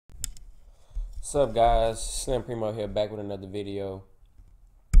What's up, guys? Slim Primo here, back with another video.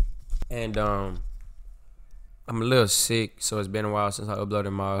 And I'm a little sick, so it's been a while since I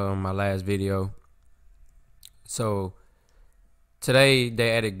uploaded my last video. So today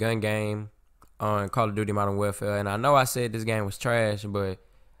they added gun game on Call of Duty Modern Warfare, and I know I said this game was trash, but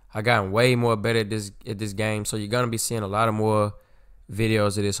I gotten way more better at this game. So you're gonna be seeing a lot of more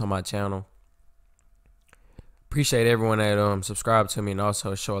videos of this on my channel. Appreciate everyone that subscribed to me and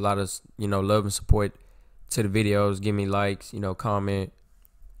also show a lot of love and support to the videos. Give me likes, comment,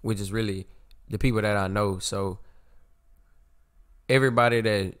 which is really the people that I know. So everybody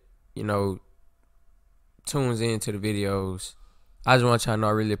that tunes into the videos, I just want y'all to know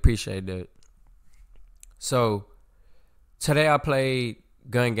I really appreciate that. So today I played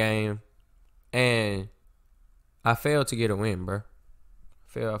gun game and I failed to get a win, bro.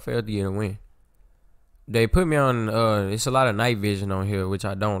 I failed to get a win. They put me on, it's a lot of night vision on here, which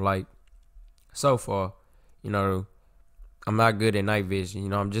I don't like so far. I'm not good at night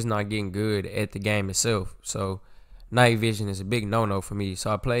vision. I'm just not getting good at the game itself. So night vision is a big no-no for me.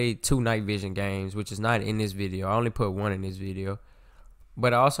 So I played 2 night vision games, which is not in this video. I only put 1 in this video.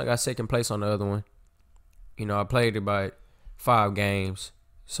 But I also got second place on the other one. I played about 5 games.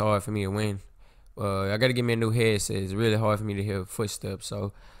 It's hard for me to win. I got to get me a new headset. It's really hard for me to hear footsteps.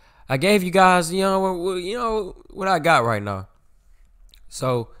 So I gave you guys, what I got right now.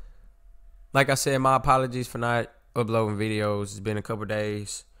 So, like I said, my apologies for not uploading videos. It's been a couple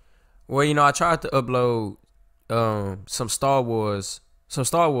days. Well, I tried to upload some Star Wars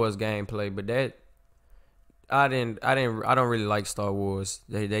gameplay, but that I don't really like Star Wars.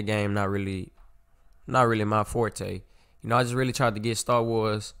 That game not really my forte. I just really tried to get Star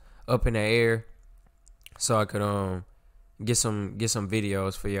Wars up in the air so I could get some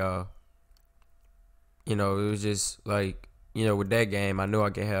videos for y'all. It was just like, with that game, I knew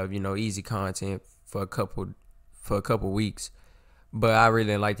I could have, easy content for a couple weeks. But I really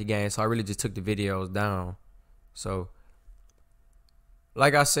didn't like the game, so I really just took the videos down. So,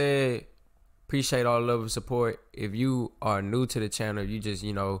 like I said, appreciate all the love and support. If you are new to the channel, you just,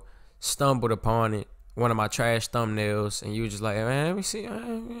 stumbled upon it, one of my trash thumbnails, and you just like, man, let me see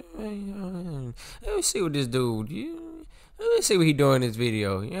what this dude, let me see what he doing in this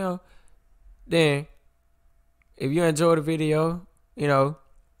video, Then, if you enjoy the video,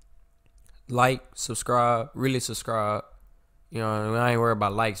 like, subscribe, really subscribe. I ain't worried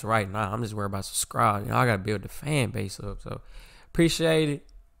about likes right now. I'm just worried about subscribe. I gotta build the fan base up. So, appreciate it.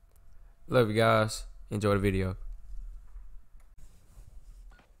 Love you guys. Enjoy the video.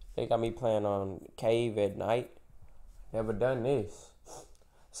 They got me playing on Cave at night. Never done this.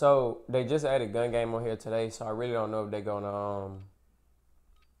 So they just added gun game on here today, so I really don't know if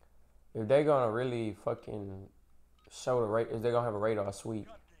they're gonna really fucking show the rate, if they're gonna have a radar sweep.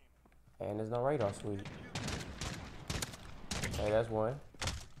 And there's no radar sweep. Okay, that's one.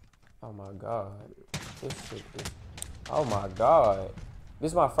 Oh my god. This shit is, oh my god.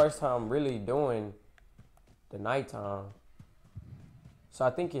 This is my first time really doing the nighttime. So I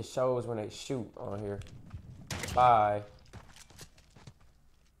think it shows when they shoot on here. Bye.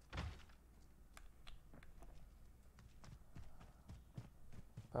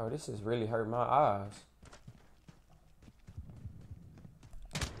 Bro, this is really hurting my eyes.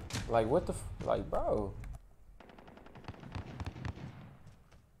 Like, what the like, bro.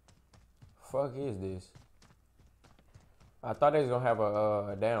 Fuck is this? I thought they was gonna have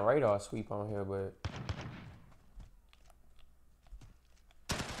a damn radar sweep on here, but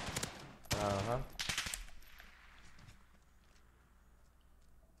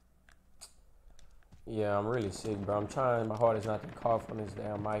yeah, I'm really sick, bro. I'm trying my hardest not to cough on this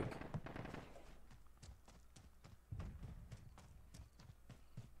damn mic.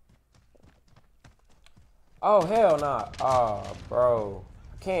 Oh, hell nah. Oh, bro.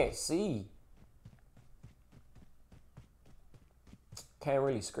 I can't see. Can't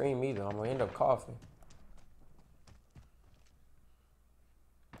really scream either. I'm gonna end up coughing.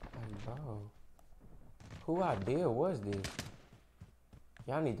 Hey, bro. Who idea was this?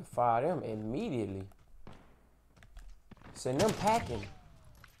 Y'all need to fire them immediately. Send them packing.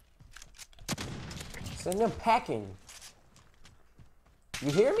 Send them packing.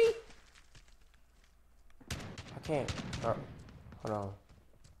 You hear me? I can't. Oh, hold on.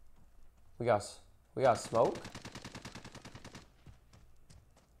 We got smoke.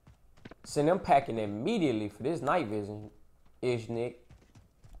 Send them packing immediately for this night vision, Ishnick.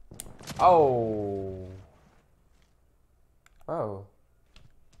 Oh. Bro.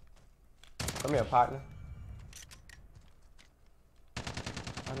 Come here, partner.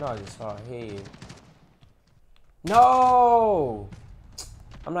 I know I just saw a head. No!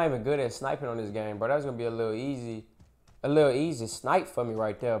 I'm not even good at sniping on this game, bro. That's gonna be a little easy snipe for me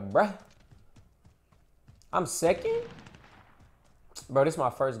right there, bruh. I'm second? Bro, this is my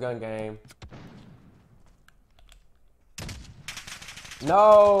first gun game.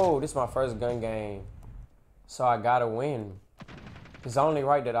 No, this is my first gun game. So I gotta win. It's only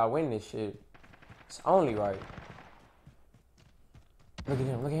right that I win this shit. It's only right. Look at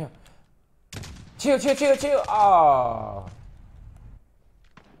him, look at him. Chill, chill, chill, chill. Oh.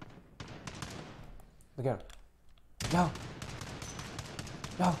 Look at him. No.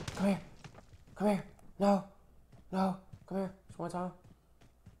 No, come here. Come here. No. No. Come here. Just one time.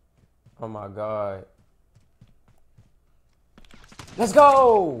 Oh my God. Let's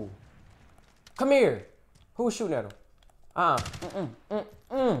go. Come here. Who was shooting at him? You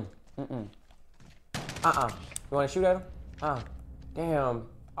want to shoot at him? Damn.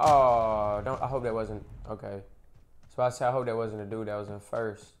 Oh, don't. I hope that wasn't. Okay. So I said, I hope that wasn't a dude that was in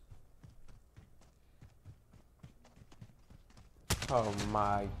first. Oh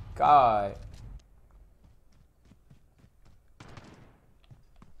my God.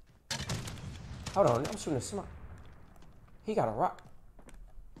 Hold on, I'm shooting a smoke. He got a rock.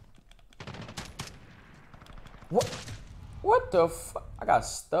 What? What the fuck? I got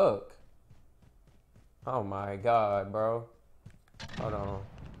stuck. Oh my God, bro. Hold on.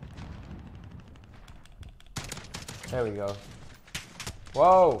 There we go.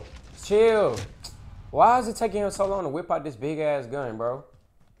 Whoa, chill. Why is it taking him so long to whip out this big ass gun, bro?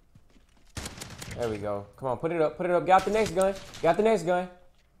 There we go. Come on, put it up, put it up. Got the next gun. Got the next gun.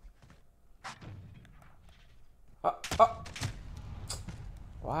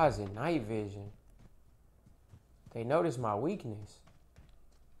 Why is it night vision? They notice my weakness.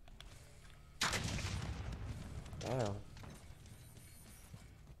 Damn.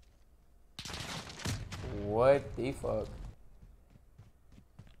 What the fuck?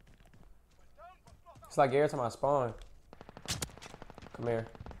 It's like every time I spawn. Come here.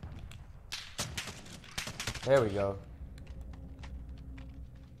 There we go.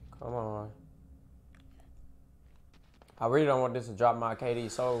 Come on. I really don't want this to drop my KD.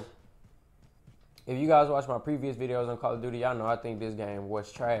 So, if you guys watch my previous videos on Call of Duty, y'all know I think this game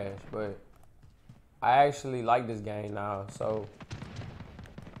was trash. But I actually like this game now. So,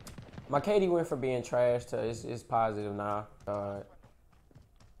 my KD went from being trash to it's positive now. Come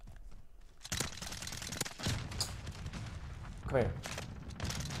here.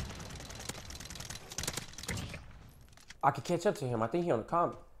 I could catch up to him. I think he on the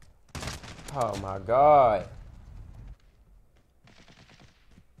combat. Oh my God.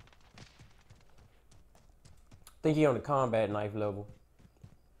 I think he on the combat knife level.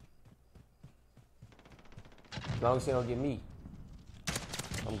 As long as he don't get me,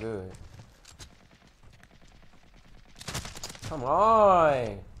 I'm good. Come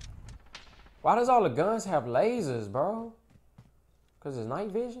on. Why does all the guns have lasers, bro? Because it's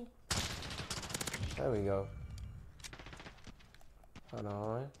night vision? There we go. Hold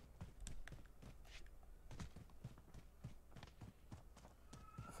on.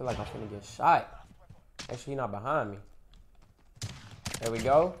 I feel like I'm finna get shot. Actually, he's not behind me. There we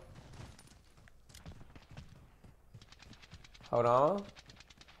go. Hold on.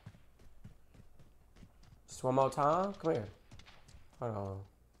 Just one more time. Come here. Hold on.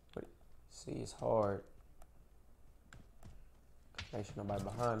 Wait. See, it's hard. Make sure nobody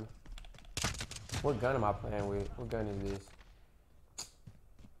behind me. What gun am I playing with? What gun is this?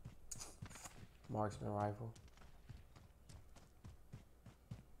 Marksman rifle.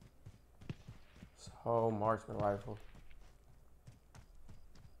 Oh, marksman rifle.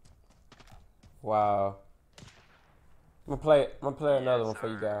 Wow. I'm gonna play another one for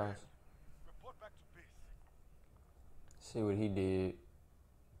you guys. See what he did.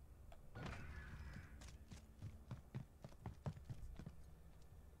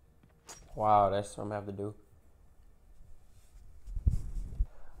 Wow, that's what I'm gonna have to do.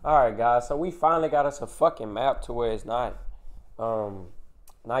 Alright guys, so we finally got us a fucking map to where it's not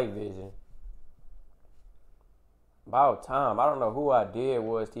night vision. About time. I don't know who idea it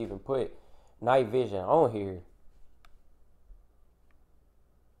was to even put night vision on here.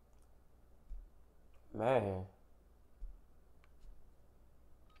 Man.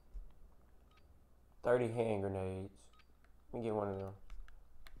 30 hand grenades. Let me get one of them.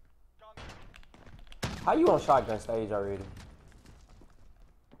 How you on shotgun stage already?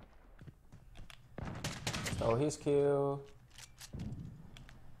 Stole his kill.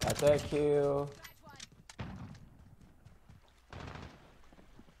 Got that kill.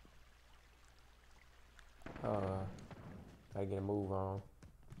 Gotta get a move on.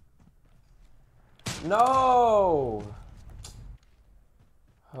 No!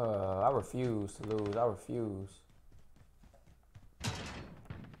 I refuse to lose. I refuse.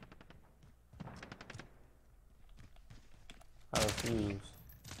 I refuse.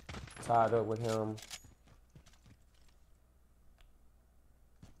 Tied up with him.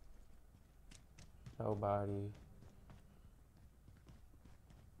 Nobody.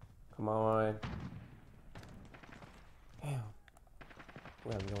 Come on. Damn.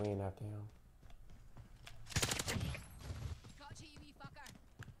 We have to go in after him. Got you fucker.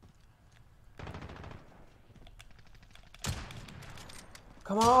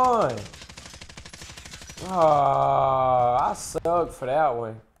 Come on. Oh, I sucked for that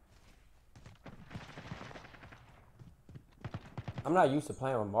one. I'm not used to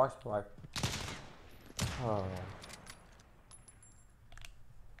playing with marksman rifle. Oh.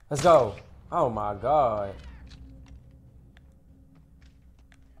 Let's go. Oh my god.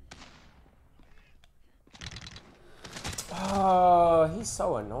 Oh, he's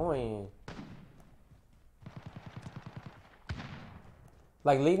so annoying.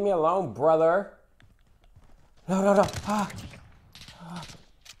 Like, leave me alone, brother. No, no, no. Ah. Ah.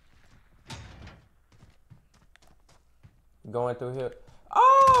 Going through here.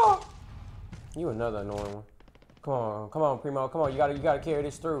 Oh! You another annoying one. Come on, Primo. Come on, you gotta carry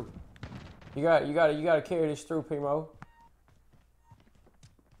this through. You gotta carry this through, Primo.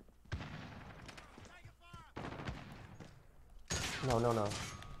 No, no, no.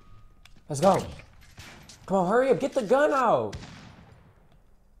 Let's go. Come on, hurry up. Get the gun out.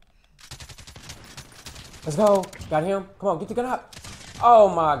 Let's go. Got him. Come on, get the gun out. Oh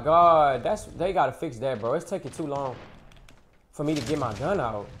my god. They gotta fix that, bro. It's taking too long for me to get my gun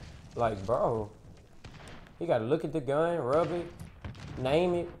out. Like, bro. You gotta look at the gun, rub it,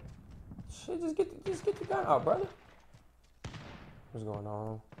 name it. Shit, just get the gun out, brother. What's going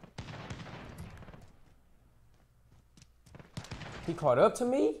on? He caught up to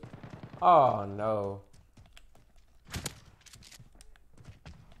me? Oh no.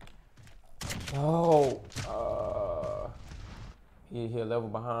 Oh. He a level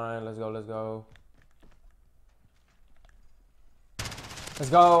behind. Let's go, let's go. Let's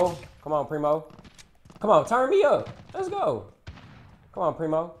go. Come on, Primo. Come on, turn me up. Let's go. Come on,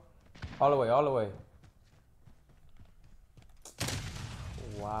 Primo. All the way, all the way.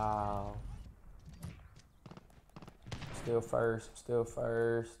 Wow. Still first, still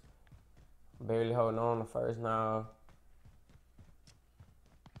first. Barely holding on to first now.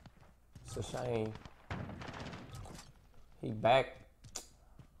 It's a shame. He back.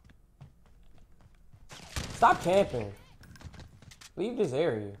 Stop camping. Leave this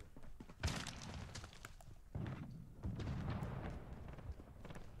area.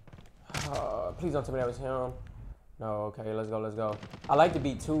 Please don't tell me that was him. No, okay, let's go, let's go. I like to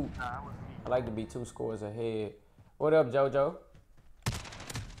be two scores ahead. What up, JoJo?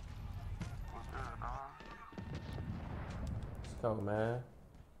 Let's go, man.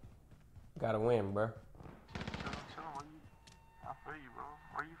 Gotta win, bro. I feel you, bro.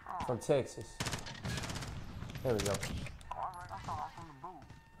 Where you from? From Texas. There we go. Oh, alright, I thought I was from the boot.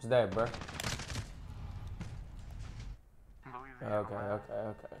 What's that, bro? Louisiana, Okay, man.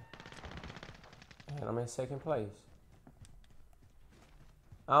 okay. And I'm in second place.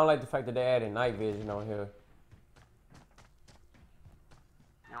 I don't like the fact that they added night vision on here.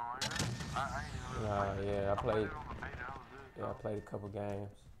 You don't like that? I ain't even really Yeah, I it played. on the beta, that was good. Yeah, I played a couple games.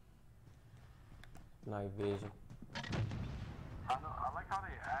 Night vision. I know, I like how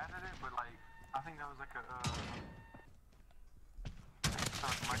they added it, but like, I think that was like a,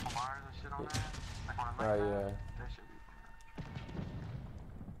 Michael Myers and shit on there. Like on a night Yeah. that should be.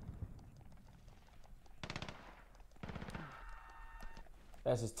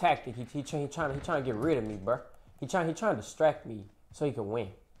 That's his tactic. He trying to get rid of me, bro. He trying to distract me so he can win.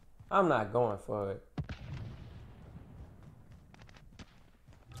 I'm not going for it.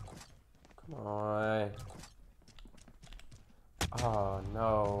 Come on. Oh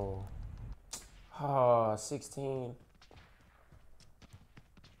no. Oh, 16.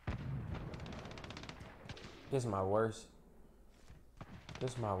 This is my worst.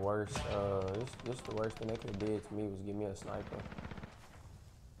 This is my worst. This the worst thing they could have did to me was give me a sniper.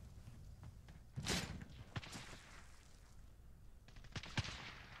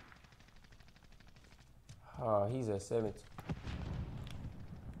 Oh, he's at 70.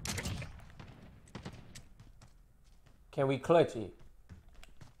 Can we clutch it?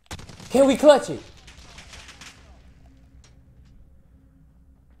 Can we clutch it?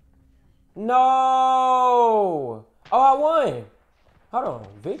 No! Oh, I won. Hold on,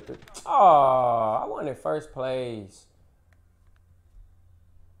 victory. Oh, I won in first place.